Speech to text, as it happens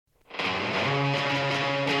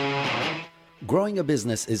Growing a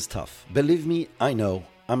business is tough. Believe me, I know.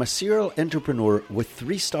 I'm a serial entrepreneur with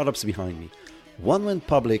 3 startups behind me. One went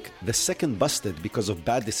public, the second busted because of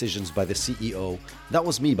bad decisions by the CEO. That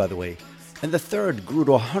was me, by the way. And the third grew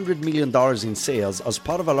to $100 million in sales as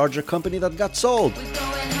part of a larger company that got sold.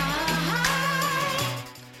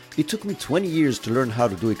 It took me 20 years to learn how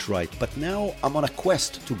to do it right, but now I'm on a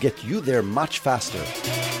quest to get you there much faster.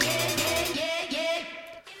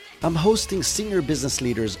 I'm hosting senior business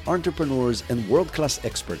leaders, entrepreneurs, and world-class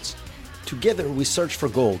experts. Together, we search for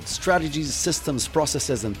gold, strategies, systems,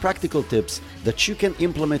 processes, and practical tips that you can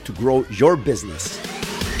implement to grow your business.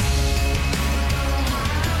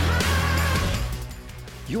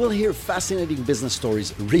 You will hear fascinating business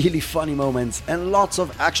stories, really funny moments, and lots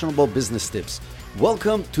of actionable business tips.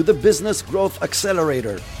 Welcome to the Business Growth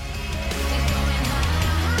Accelerator.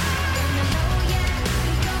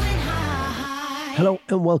 Hello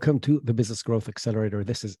and welcome to the Business Growth Accelerator.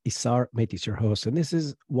 This is Isar Metis, your host, and this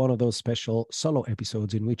is one of those special solo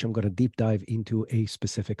episodes in which I'm going to deep dive into a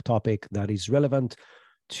specific topic that is relevant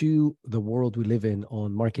to the world we live in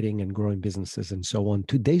on marketing and growing businesses and so on.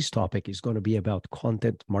 Today's topic is going to be about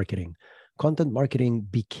content marketing. Content marketing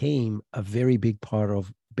became a very big part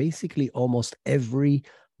of basically almost every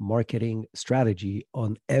marketing strategy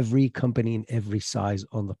on every company in every size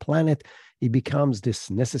on the planet. It becomes this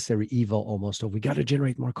necessary evil almost of we got to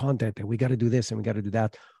generate more content and we got to do this and we got to do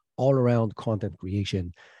that all around content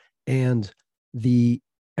creation. And the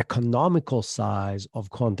economical size of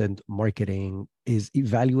content marketing is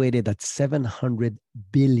evaluated at $700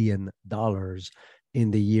 billion in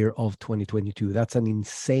the year of 2022. That's an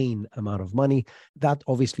insane amount of money. That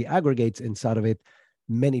obviously aggregates inside of it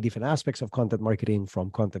many different aspects of content marketing,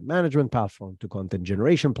 from content management platform to content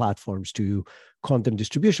generation platforms to content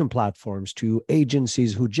distribution platforms to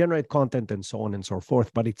agencies who generate content and so on and so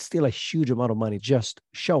forth. But it's still a huge amount of money, just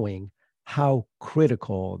showing how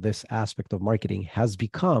critical this aspect of marketing has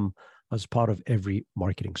become as part of every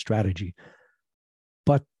marketing strategy.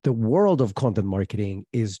 But the world of content marketing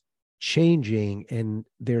is changing, and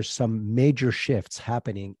there's some major shifts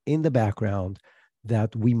happening in the background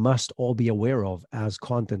that we must all be aware of as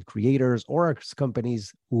content creators or as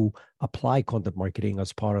companies who apply content marketing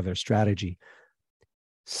as part of their strategy.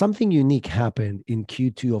 Something unique happened in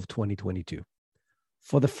Q2 of 2022.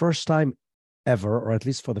 For the first time ever, or at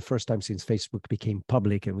least for the first time since Facebook became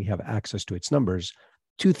public and we have access to its numbers,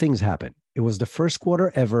 2 things happened. It was the first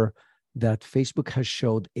quarter ever that Facebook has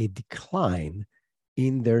showed a decline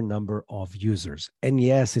in their number of users. And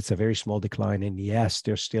yes, it's a very small decline. And yes,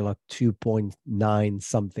 they're still at 2.9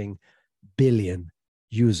 something billion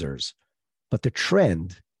users. But the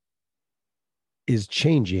trend is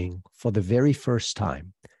changing for the very first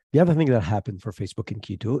time. The other thing that happened for Facebook in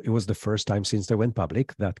Q2, it was the first time since they went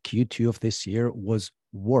public that Q2 of this year was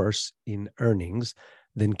worse in earnings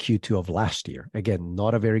than Q2 of last year. Again,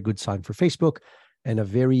 not a very good sign for Facebook, and a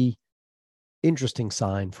very interesting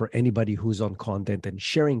sign for anybody who's on content and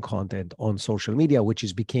sharing content on social media, which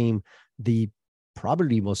has became the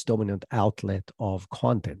probably most dominant outlet of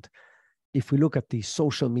content. If we look at the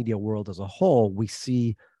social media world as a whole, we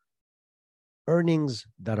see earnings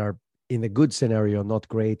that are in the good scenario, not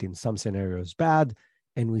great, in some scenarios bad,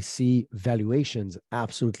 and we see valuations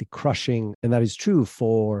absolutely crushing. And that is true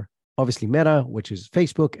for obviously Meta, which is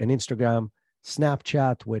Facebook and Instagram,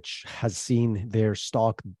 Snapchat, which has seen their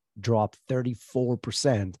stock drop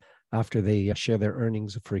 34% after they share their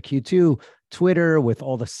earnings for Q2. Twitter with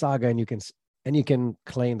all the saga, and you can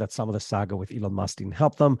claim that some of the saga with Elon Musk didn't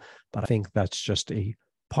help them, but I think that's just a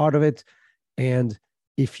part of it. And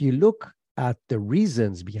if you look at the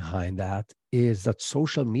reasons behind that, is that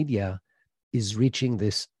social media is reaching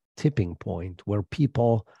this tipping point where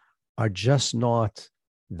people are just not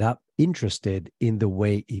that interested in the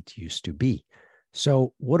way it used to be.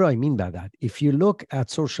 So what do I mean by that? If you look at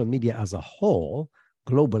social media as a whole,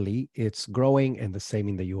 globally, it's growing, and the same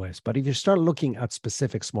in the US. But if you start looking at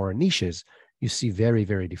specific smaller niches, you see very,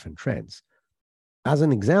 very different trends. As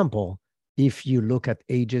an example, if you look at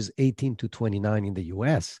ages 18 to 29 in the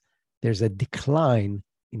US, there's a decline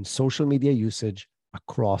in social media usage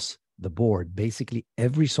across the board. Basically,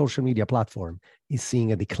 every social media platform is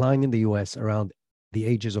seeing a decline in the US around the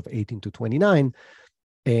ages of 18 to 29.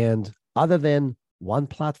 And other than one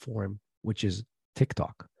platform, which is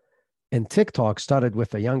TikTok. And TikTok started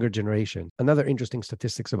with a younger generation. Another interesting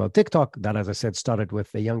statistics about TikTok that, as I said, started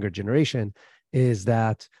with the younger generation is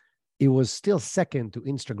that it was still second to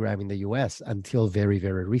Instagram in the US until very,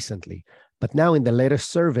 very recently. But now in the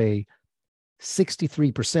latest survey,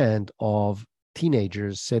 63% of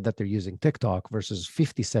teenagers said that they're using TikTok versus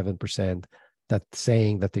 57% that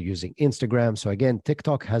saying that they're using Instagram. So again,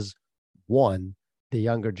 TikTok has won the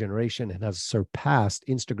younger generation and has surpassed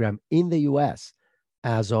Instagram in the US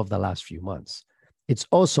as of the last few months. It's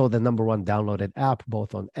also the number one downloaded app,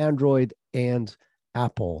 both on Android and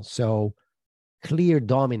Apple. So clear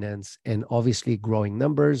dominance and obviously growing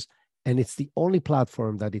numbers. And it's the only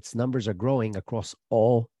platform that its numbers are growing across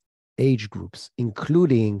all age groups,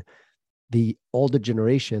 including the older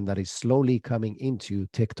generation that is slowly coming into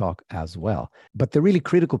TikTok as well. But the really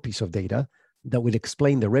critical piece of data that will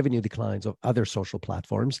explain the revenue declines of other social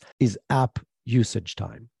platforms is app usage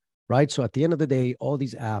time, right? So at the end of the day, all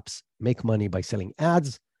these apps make money by selling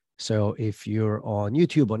ads. So if you're on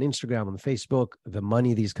YouTube, on Instagram, on Facebook, the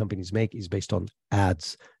money these companies make is based on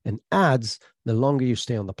ads. And ads, the longer you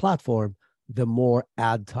stay on the platform, the more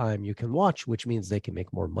ad time you can watch, which means they can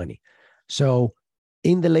make more money. So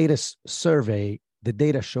in the latest survey, the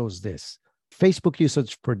data shows this. Facebook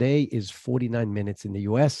usage per day is 49 minutes in the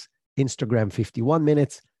US, Instagram 51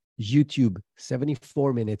 minutes, YouTube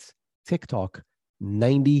 74 minutes, TikTok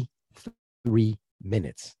 93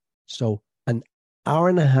 minutes. So an hour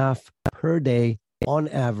and a half per day on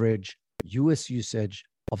average US usage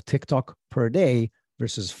of TikTok per day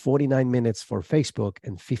versus 49 minutes for Facebook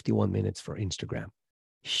and 51 minutes for Instagram.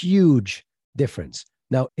 Huge difference.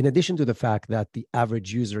 Now, in addition to the fact that the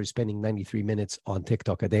average user is spending 93 minutes on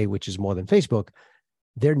TikTok a day, which is more than Facebook,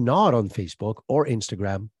 they're not on Facebook or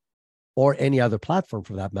Instagram or any other platform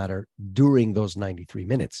for that matter during those 93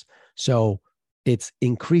 minutes. So it's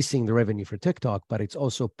increasing the revenue for TikTok, but it's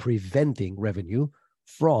also preventing revenue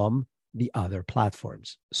from the other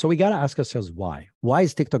platforms. So we got to ask ourselves why. Why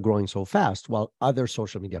is TikTok growing so fast while other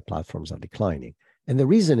social media platforms are declining? And the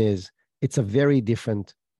reason is it's a very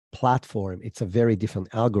different platform. It's a very different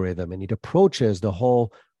algorithm, and it approaches the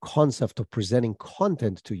whole concept of presenting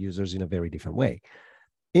content to users in a very different way.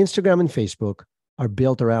 Instagram and Facebook are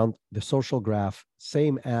built around the social graph,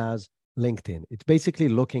 same as LinkedIn. It's basically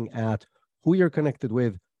looking at who you're connected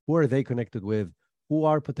with, who are they connected with, who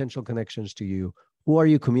are potential connections to you, who are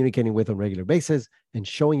you communicating with on a regular basis, and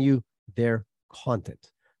showing you their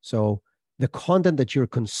content. So the content that you're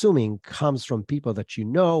consuming comes from people that you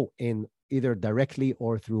know in either directly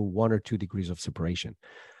or through 1 or 2 degrees of separation.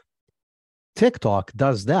 TikTok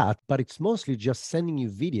does that, but it's mostly just sending you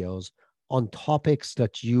videos on topics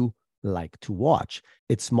that you like to watch.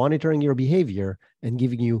 It's monitoring your behavior and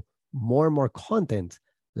giving you more and more content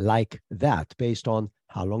like that based on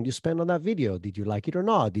how long you spend on that video. Did you like it or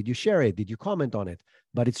not? Did you share it? Did you comment on it?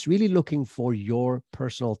 But it's really looking for your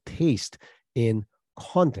personal taste in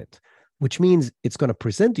content, which means it's going to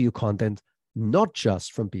present to you content not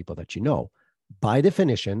just from people that you know. By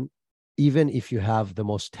definition, even if you have the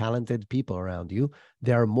most talented people around you,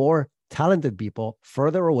 there are more talented people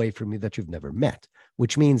further away from you that you've never met,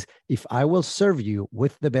 which means if I will serve you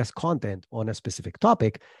with the best content on a specific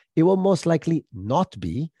topic, it will most likely not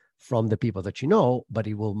be from the people that you know, but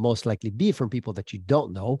it will most likely be from people that you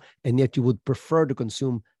don't know, and yet you would prefer to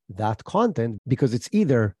consume that content because it's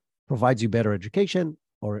either provides you better education,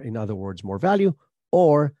 or in other words, more value,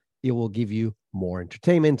 or it will give you more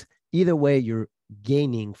entertainment. Either way, you're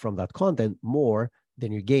gaining from that content more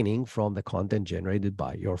than you're gaining from the content generated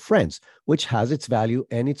by your friends, which has its value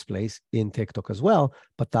and its place in TikTok as well,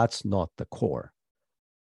 but that's not the core.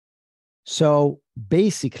 So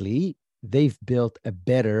basically, they've built a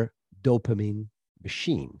better dopamine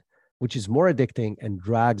machine, which is more addicting and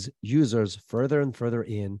drags users further and further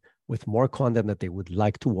in with more content that they would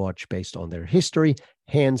like to watch based on their history.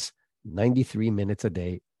 Hence, 93 minutes a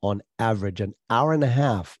day on average, an hour and a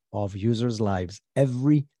half of users' lives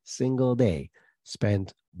every single day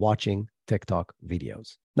spent watching TikTok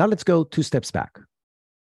videos. Now let's go 2 steps back.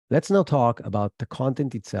 Let's now talk about the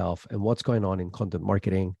content itself and what's going on in content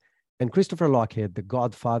marketing. And Christopher Lochhead, the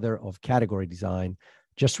godfather of category design,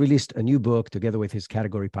 just released a new book together with his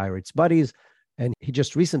Category Pirates buddies. And he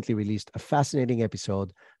just recently released a fascinating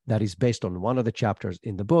episode that is based on one of the chapters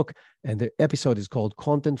in the book. And the episode is called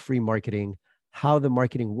Content-Free Marketing: How the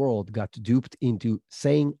Marketing World Got Duped into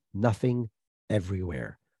Saying Nothing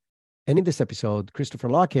Everywhere. And in this episode, Christopher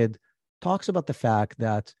Lochhead talks about the fact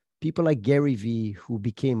that people like Gary Vee, who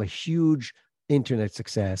became a huge internet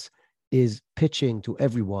success, is pitching to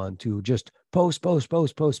everyone to just post,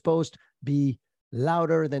 be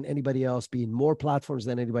louder than anybody else, be in more platforms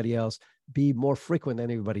than anybody else, be more frequent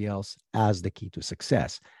than anybody else as the key to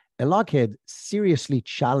success. And Lochhead seriously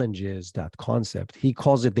challenges that concept. He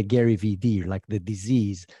calls it the Gary Vee deer, like the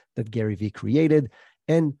disease that Gary Vee created.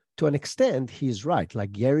 And to an extent, he's right.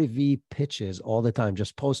 Like Gary Vee pitches all the time,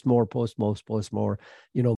 just post more.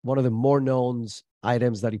 You know, one of the more known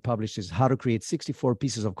items that he published is how to create 64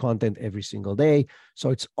 pieces of content every single day. So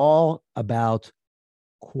it's all about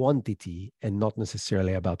quantity and not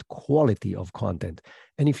necessarily about quality of content.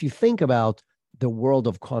 And if you think about the world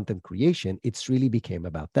of content creation, it's really became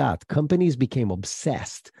about that. Companies became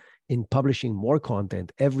obsessed in publishing more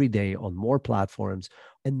content every day on more platforms.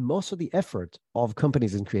 And most of the effort of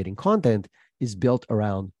companies in creating content is built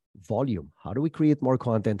around volume. How do we create more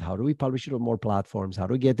content? How do we publish it on more platforms? How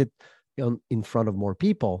do we get it in front of more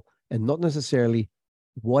people? And not necessarily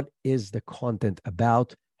what is the content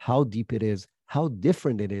about, how deep it is, how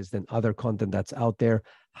different it is than other content that's out there.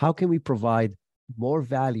 How can we provide more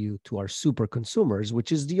value to our super consumers,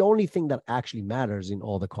 which is the only thing that actually matters in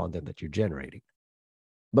all the content that you're generating.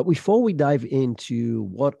 But before we dive into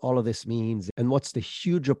what all of this means and what's the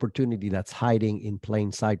huge opportunity that's hiding in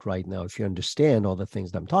plain sight right now, if you understand all the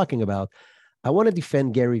things that I'm talking about, I want to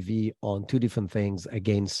defend Gary Vee on two different things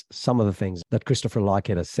against some of the things that Christopher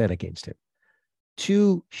Lochhead has said against him.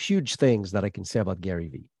 Two huge things that I can say about Gary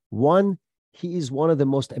Vee. One, he is one of the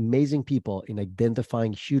most amazing people in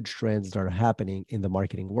identifying huge trends that are happening in the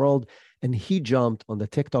marketing world. And he jumped on the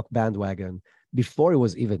TikTok bandwagon before it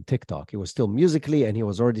was even TikTok. It was still Musical.ly, and he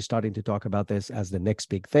was already starting to talk about this as the next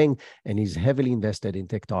big thing. And he's heavily invested in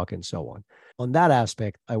TikTok and so on. On that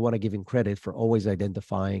aspect, I want to give him credit for always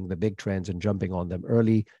identifying the big trends and jumping on them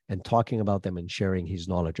early and talking about them and sharing his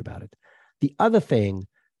knowledge about it. The other thing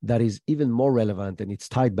that is even more relevant, and it's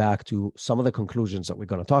tied back to some of the conclusions that we're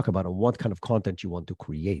going to talk about on what kind of content you want to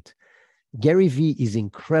create. Gary Vee is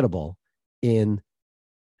incredible in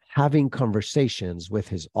having conversations with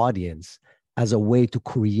his audience as a way to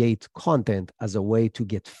create content, as a way to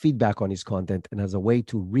get feedback on his content, and as a way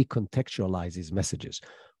to recontextualize his messages.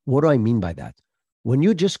 What do I mean by that? When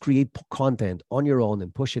you just create content on your own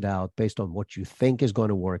and push it out based on what you think is going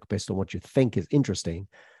to work, based on what you think is interesting,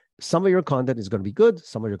 some of your content is going to be good,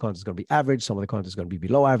 some of your content is going to be average, some of the content is going to be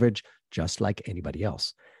below average, just like anybody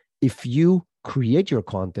else. If you create your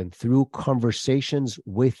content through conversations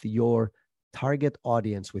with your target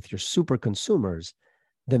audience, with your super consumers,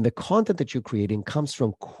 then the content that you're creating comes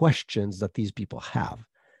from questions that these people have.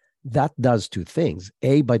 That does two things.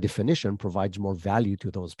 A, by definition, provides more value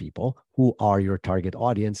to those people who are your target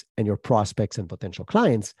audience and your prospects and potential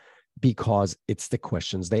clients, because it's the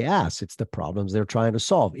questions they ask, it's the problems they're trying to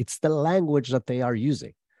solve, it's the language that they are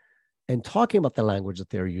using. And talking about the language that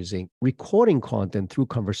they're using, recording content through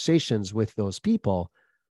conversations with those people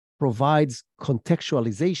provides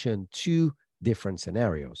contextualization to different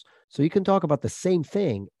scenarios. So you can talk about the same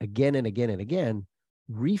thing again and again and again,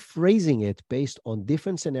 rephrasing it based on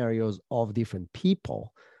different scenarios of different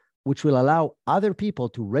people, which will allow other people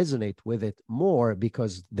to resonate with it more,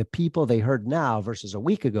 because the people they heard now versus a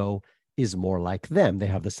week ago is more like them. They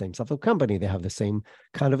have the same type of company. They have the same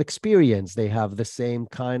kind of experience. They have the same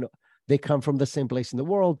kind of, they come from the same place in the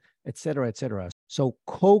world, et cetera, et cetera. So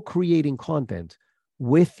co-creating content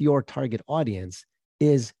with your target audience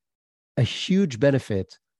is a huge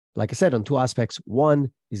benefit. Like I said, on two aspects.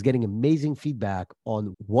 One is getting amazing feedback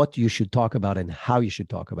on what you should talk about and how you should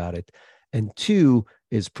talk about it. And two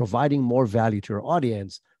is providing more value to your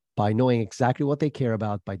audience by knowing exactly what they care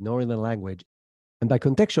about, by knowing the language, and by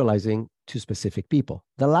contextualizing to specific people.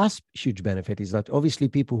 The last huge benefit is that obviously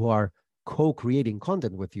people who are co-creating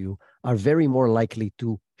content with you are very more likely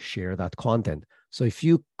to share that content. So if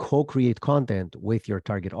you co-create content with your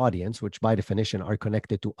target audience, which by definition are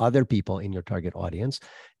connected to other people in your target audience,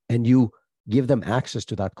 and you give them access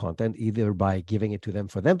to that content, either by giving it to them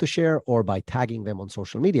for them to share or by tagging them on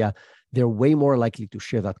social media, they're way more likely to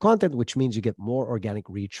share that content, which means you get more organic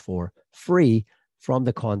reach for free from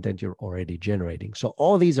the content you're already generating. So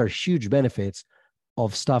all these are huge benefits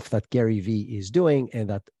of stuff that Gary Vee is doing and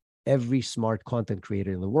that every smart content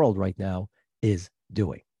creator in the world right now is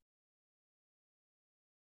doing.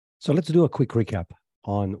 So let's do a quick recap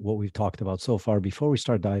on what we've talked about so far before we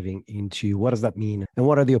start diving into what does that mean and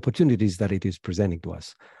what are the opportunities that it is presenting to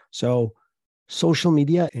us. So social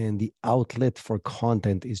media and the outlet for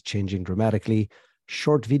content is changing dramatically.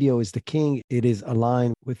 Short video is the king. It is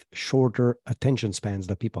aligned with shorter attention spans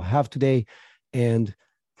that people have today, and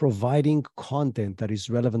providing content that is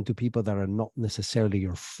relevant to people that are not necessarily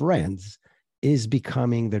your friends is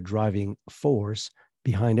becoming the driving force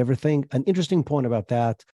behind everything. An interesting point about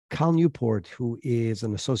that, Cal Newport, who is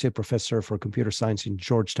an associate professor for computer science in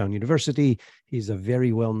Georgetown University, he's a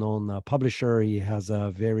very well-known publisher. He has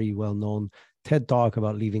a very well-known TED Talk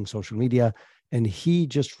about leaving social media. And he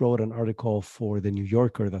just wrote an article for The New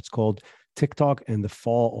Yorker that's called TikTok and the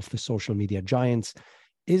Fall of the Social Media Giants.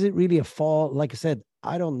 Is it really a fall? Like I said,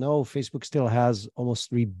 I don't know. Facebook still has almost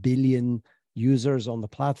 3 billion users on the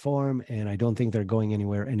platform, and I don't think they're going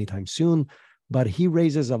anywhere anytime soon. But he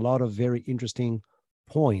raises a lot of very interesting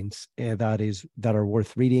points that are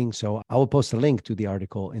worth reading. So I will post a link to the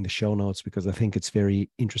article in the show notes because I think it's very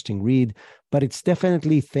interesting read. But it's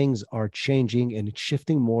definitely things are changing and it's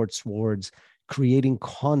shifting more towards creating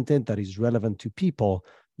content that is relevant to people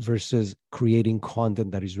versus creating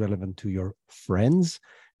content that is relevant to your friends.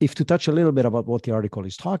 If to touch a little bit about what the article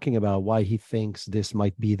is talking about, why he thinks this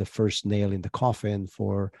might be the first nail in the coffin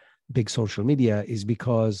for big social media is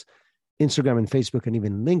because Instagram and Facebook and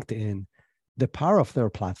even LinkedIn, the power of their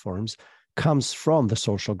platforms comes from the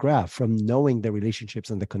social graph, from knowing the relationships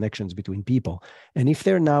and the connections between people. And if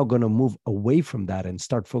they're now going to move away from that and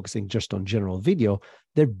start focusing just on general video,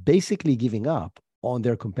 they're basically giving up on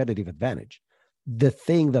their competitive advantage. The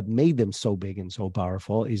thing that made them so big and so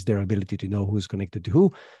powerful is their ability to know who's connected to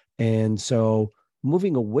who. And so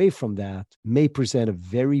moving away from that may present a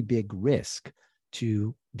very big risk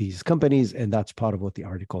to these companies. And that's part of what the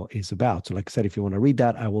article is about. So like I said, if you want to read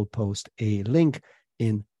that, I will post a link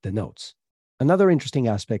in the notes. Another interesting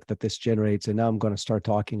aspect that this generates, and now I'm going to start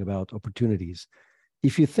talking about opportunities.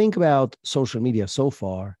 If you think about social media so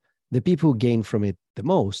far, the people who gain from it the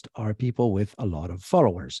most are people with a lot of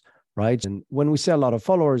followers, right? And when we say a lot of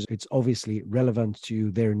followers, it's obviously relevant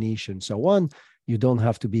to their niche and so on. You don't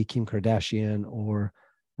have to be Kim Kardashian or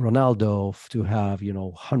Ronaldo to have,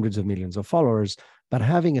 hundreds of millions of followers, but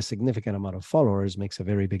having a significant amount of followers makes a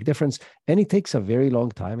very big difference. And it takes a very long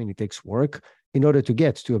time and it takes work in order to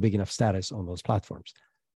get to a big enough status on those platforms.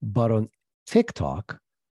 But on TikTok,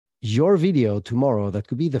 your video tomorrow, that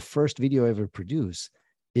could be the first video ever produced,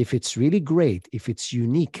 if it's really great, if it's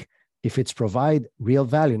unique, if it's provide real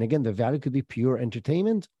value, and again, the value could be pure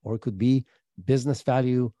entertainment or it could be business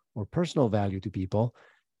value or personal value to people.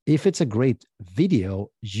 If it's a great video,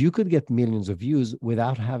 you could get millions of views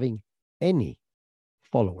without having any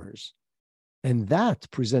followers. And that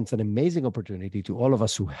presents an amazing opportunity to all of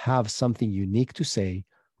us who have something unique to say,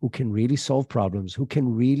 who can really solve problems, who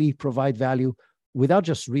can really provide value without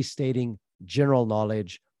just restating general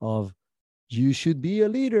knowledge of you should be a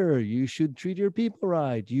leader, you should treat your people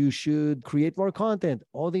right, you should create more content.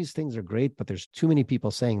 All these things are great, but there's too many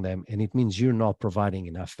people saying them, and it means you're not providing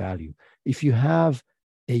enough value. If you have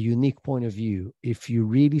a unique point of view, if you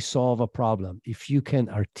really solve a problem, if you can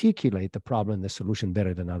articulate the problem and the solution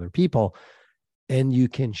better than other people, and you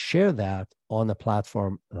can share that on a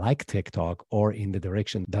platform like TikTok or in the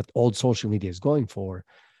direction that old social media is going for,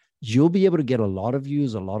 you'll be able to get a lot of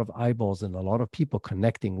views, a lot of eyeballs, and a lot of people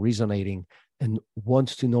connecting, resonating, and want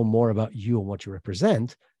to know more about you and what you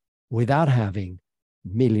represent without having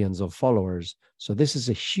millions of followers. So this is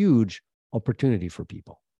a huge opportunity for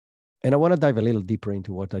people. And I want to dive a little deeper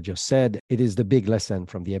into what I just said. It is the big lesson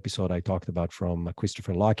from the episode I talked about from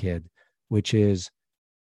Christopher Lochhead, which is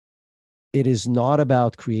it is not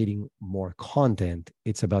about creating more content.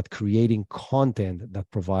 It's about creating content that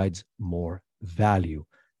provides more value.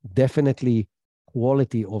 Definitely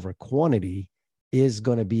quality over quantity is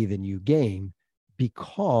going to be the new game,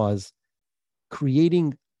 because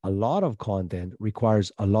creating a lot of content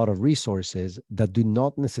requires a lot of resources that do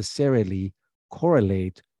not necessarily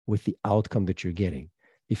correlate with the outcome that you're getting.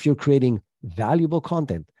 If you're creating valuable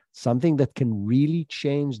content, something that can really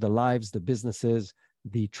change the lives, the businesses,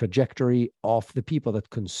 the trajectory of the people that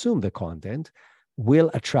consume the content, will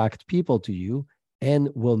attract people to you and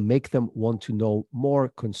will make them want to know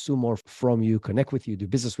more, consume more from you, connect with you, do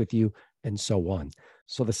business with you, and so on.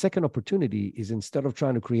 So the second opportunity is, instead of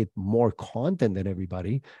trying to create more content than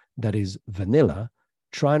everybody that is vanilla,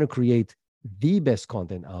 trying to create the best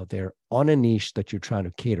content out there on a niche that you're trying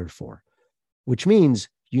to cater for, which means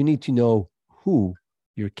you need to know who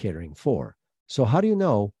you're catering for. So how do you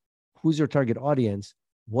know who's your target audience,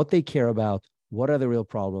 what they care about, what are the real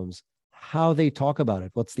problems, how they talk about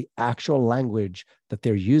it, what's the actual language that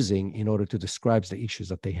they're using in order to describe the issues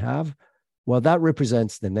that they have? Well, that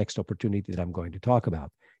represents the next opportunity that I'm going to talk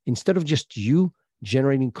about. Instead of just you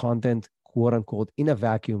generating content, quote unquote, in a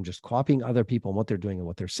vacuum, just copying other people and what they're doing and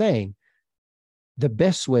what they're saying, the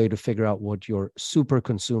best way to figure out what your super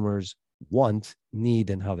consumers want, need,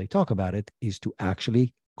 and how they talk about it is to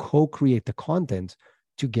actually co-create the content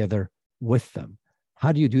together with them.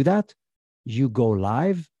 How do you do that? You go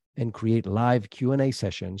live and create live Q&A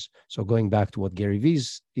sessions. So going back to what Gary Vee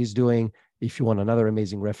is doing, if you want another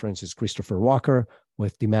amazing reference, is Christopher Walker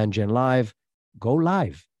with Demand Gen Live. Go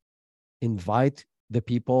live. Invite the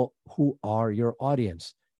people who are your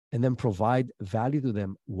audience and then provide value to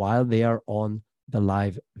them while they are on the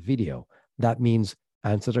live video. That means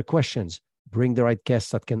answer their questions, bring the right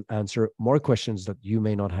guests that can answer more questions that you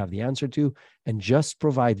may not have the answer to, and just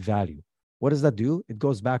provide value. What does that do? It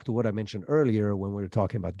goes back to what I mentioned earlier when we were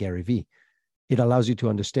talking about Gary Vee. It allows you to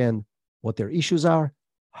understand what their issues are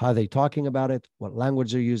how are they talking about it, what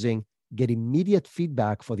language they're using, get immediate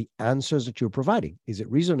feedback for the answers that you're providing. Is it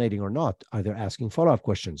resonating or not? Are they asking follow-up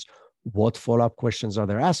questions? What follow-up questions are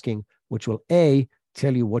they asking, which will A,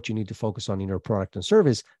 tell you what you need to focus on in your product and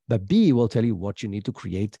service, but B, will tell you what you need to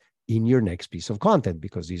create in your next piece of content,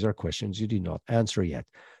 because these are questions you did not answer yet.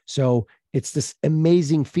 So it's this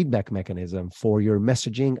amazing feedback mechanism for your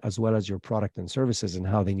messaging as well as your product and services and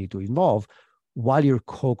how they need to evolve while you're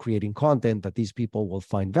co-creating content that these people will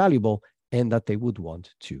find valuable and that they would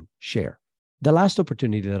want to share. The last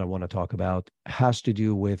opportunity that I want to talk about has to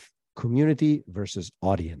do with community versus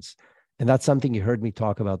audience. And that's something you heard me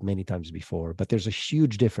talk about many times before, but there's a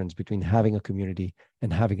huge difference between having a community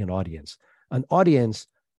and having an audience. An audience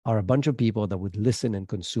are a bunch of people that would listen and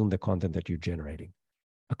consume the content that you're generating.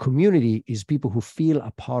 A community is people who feel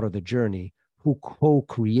a part of the journey, who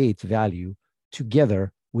co-create value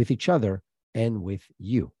together with each other and with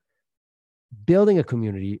you. Building a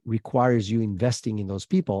community requires you investing in those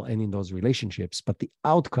people and in those relationships, but the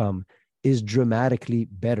outcome is dramatically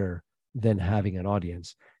better than having an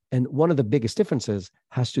audience. And one of the biggest differences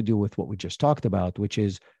has to do with what we just talked about, which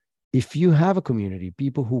is if you have a community,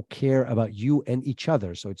 people who care about you and each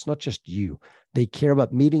other, so it's not just you, they care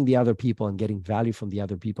about meeting the other people and getting value from the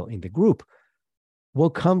other people in the group, will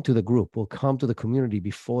come to the group, will come to the community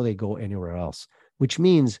before they go anywhere else, which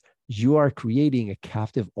means you are creating a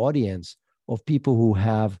captive audience of people who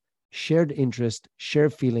have shared interest,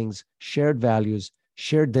 shared feelings, shared values,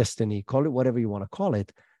 shared destiny, call it whatever you want to call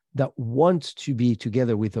it, that want to be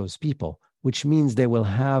together with those people, which means they will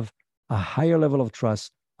have a higher level of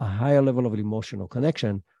trust, a higher level of emotional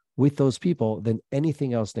connection with those people than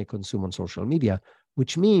anything else they consume on social media,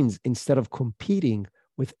 which means instead of competing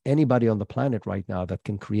with anybody on the planet right now that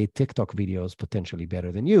can create TikTok videos potentially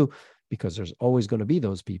better than you, because there's always going to be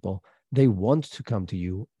those people, they want to come to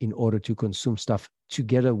you in order to consume stuff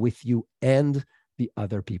together with you and the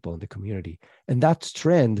other people in the community. And that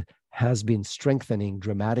trend has been strengthening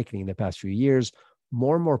dramatically in the past few years.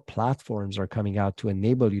 More and more platforms are coming out to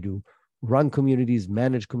enable you to run communities,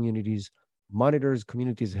 manage communities, monitor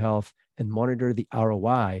communities' health, and monitor the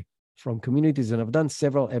ROI from communities. And I've done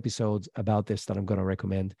several episodes about this that I'm going to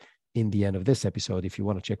recommend in the end of this episode if you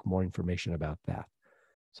want to check more information about that.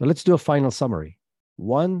 So let's do a final summary.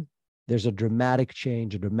 One, there's a dramatic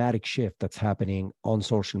change, a dramatic shift that's happening on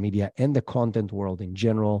social media and the content world in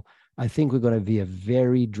general. I think we're going to be a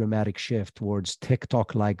very dramatic shift towards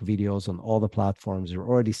TikTok-like videos on all the platforms. You're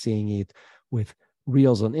already seeing it with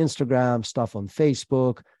Reels on Instagram, stuff on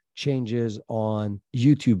Facebook, changes on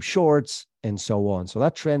YouTube Shorts, and so on. So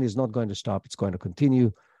that trend is not going to stop. It's going to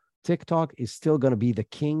continue. TikTok is still going to be the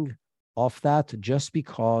king of that just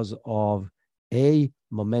because of A,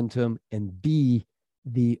 momentum, and B,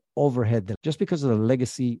 the overhead, just because of the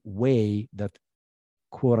legacy way that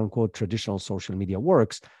quote unquote traditional social media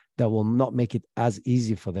works, that will not make it as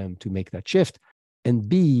easy for them to make that shift. And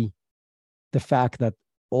B, the fact that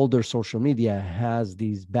older social media has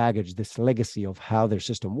these baggage, this legacy of how their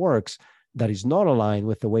system works that is not aligned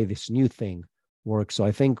with the way this new thing works. So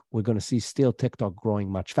I think we're going to see still TikTok growing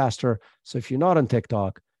much faster. So if you're not on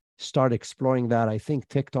TikTok, start exploring that. I think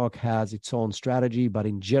TikTok has its own strategy, but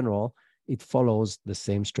in general, it follows the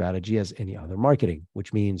same strategy as any other marketing,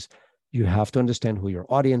 which means you have to understand who your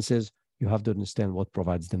audience is. You have to understand what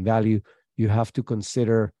provides them value. You have to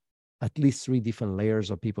consider at least 3 different layers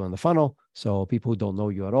of people in the funnel. So people who don't know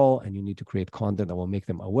you at all, and you need to create content that will make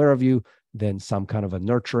them aware of you, then some kind of a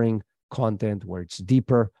nurturing content where it's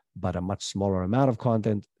deeper, but a much smaller amount of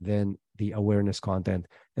content than the awareness content.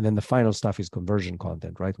 And then the final stuff is conversion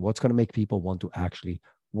content, right? What's going to make people want to actually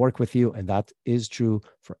work with you? And that is true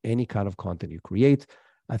for any kind of content you create.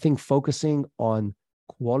 I think focusing on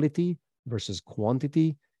quality versus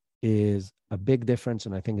quantity is a big difference.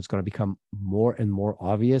 And I think it's going to become more and more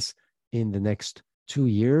obvious in the next 2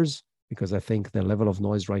 years, because I think the level of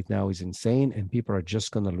noise right now is insane and people are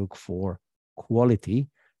just going to look for quality.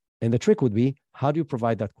 And the trick would be, how do you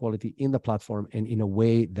provide that quality in the platform and in a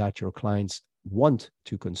way that your clients want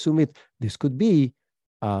to consume it? This could be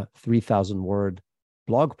a 3,000 word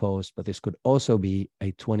blog post, but this could also be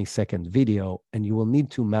a 20-second video, and you will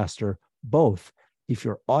need to master both if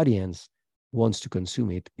your audience wants to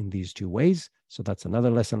consume it in these 2 ways. So that's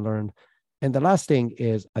another lesson learned. And the last thing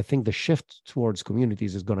is, I think the shift towards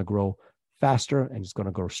communities is going to grow faster and it's going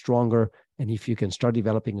to grow stronger. And if you can start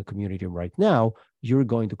developing a community right now, you're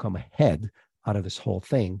going to come ahead out of this whole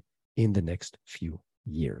thing in the next few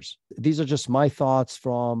years. These are just my thoughts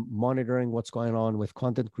from monitoring what's going on with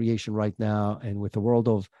content creation right now and with the world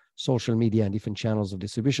of social media and different channels of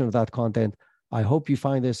distribution of that content. I hope you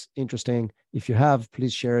find this interesting. If you have,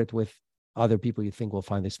 please share it with other people you think will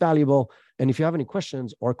find this valuable. And if you have any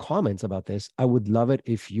questions or comments about this, I would love it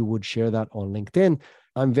if you would share that on LinkedIn.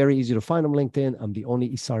 I'm very easy to find on LinkedIn. I'm the only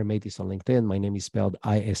Isar Meitis on LinkedIn. My name is spelled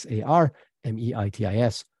ISAR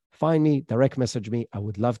Find me, direct message me. I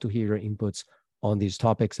would love to hear your inputs on these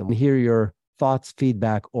topics and hear your thoughts,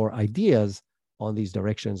 feedback, or ideas on these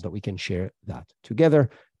directions that we can share that together.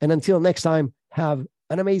 And until next time, have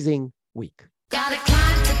an amazing week.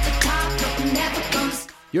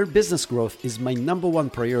 Your business growth is my number one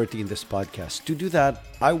priority in this podcast. To do that,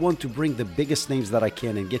 I want to bring the biggest names that I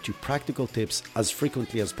can and get you practical tips as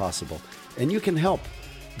frequently as possible. And you can help.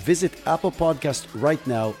 Visit Apple Podcast right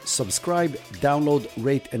now, subscribe, download,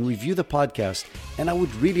 rate, and review the podcast, and I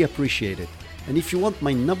would really appreciate it. And if you want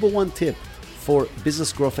my number one tip for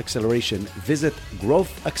business growth acceleration, visit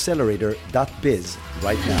growthaccelerator.biz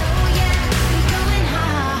right now.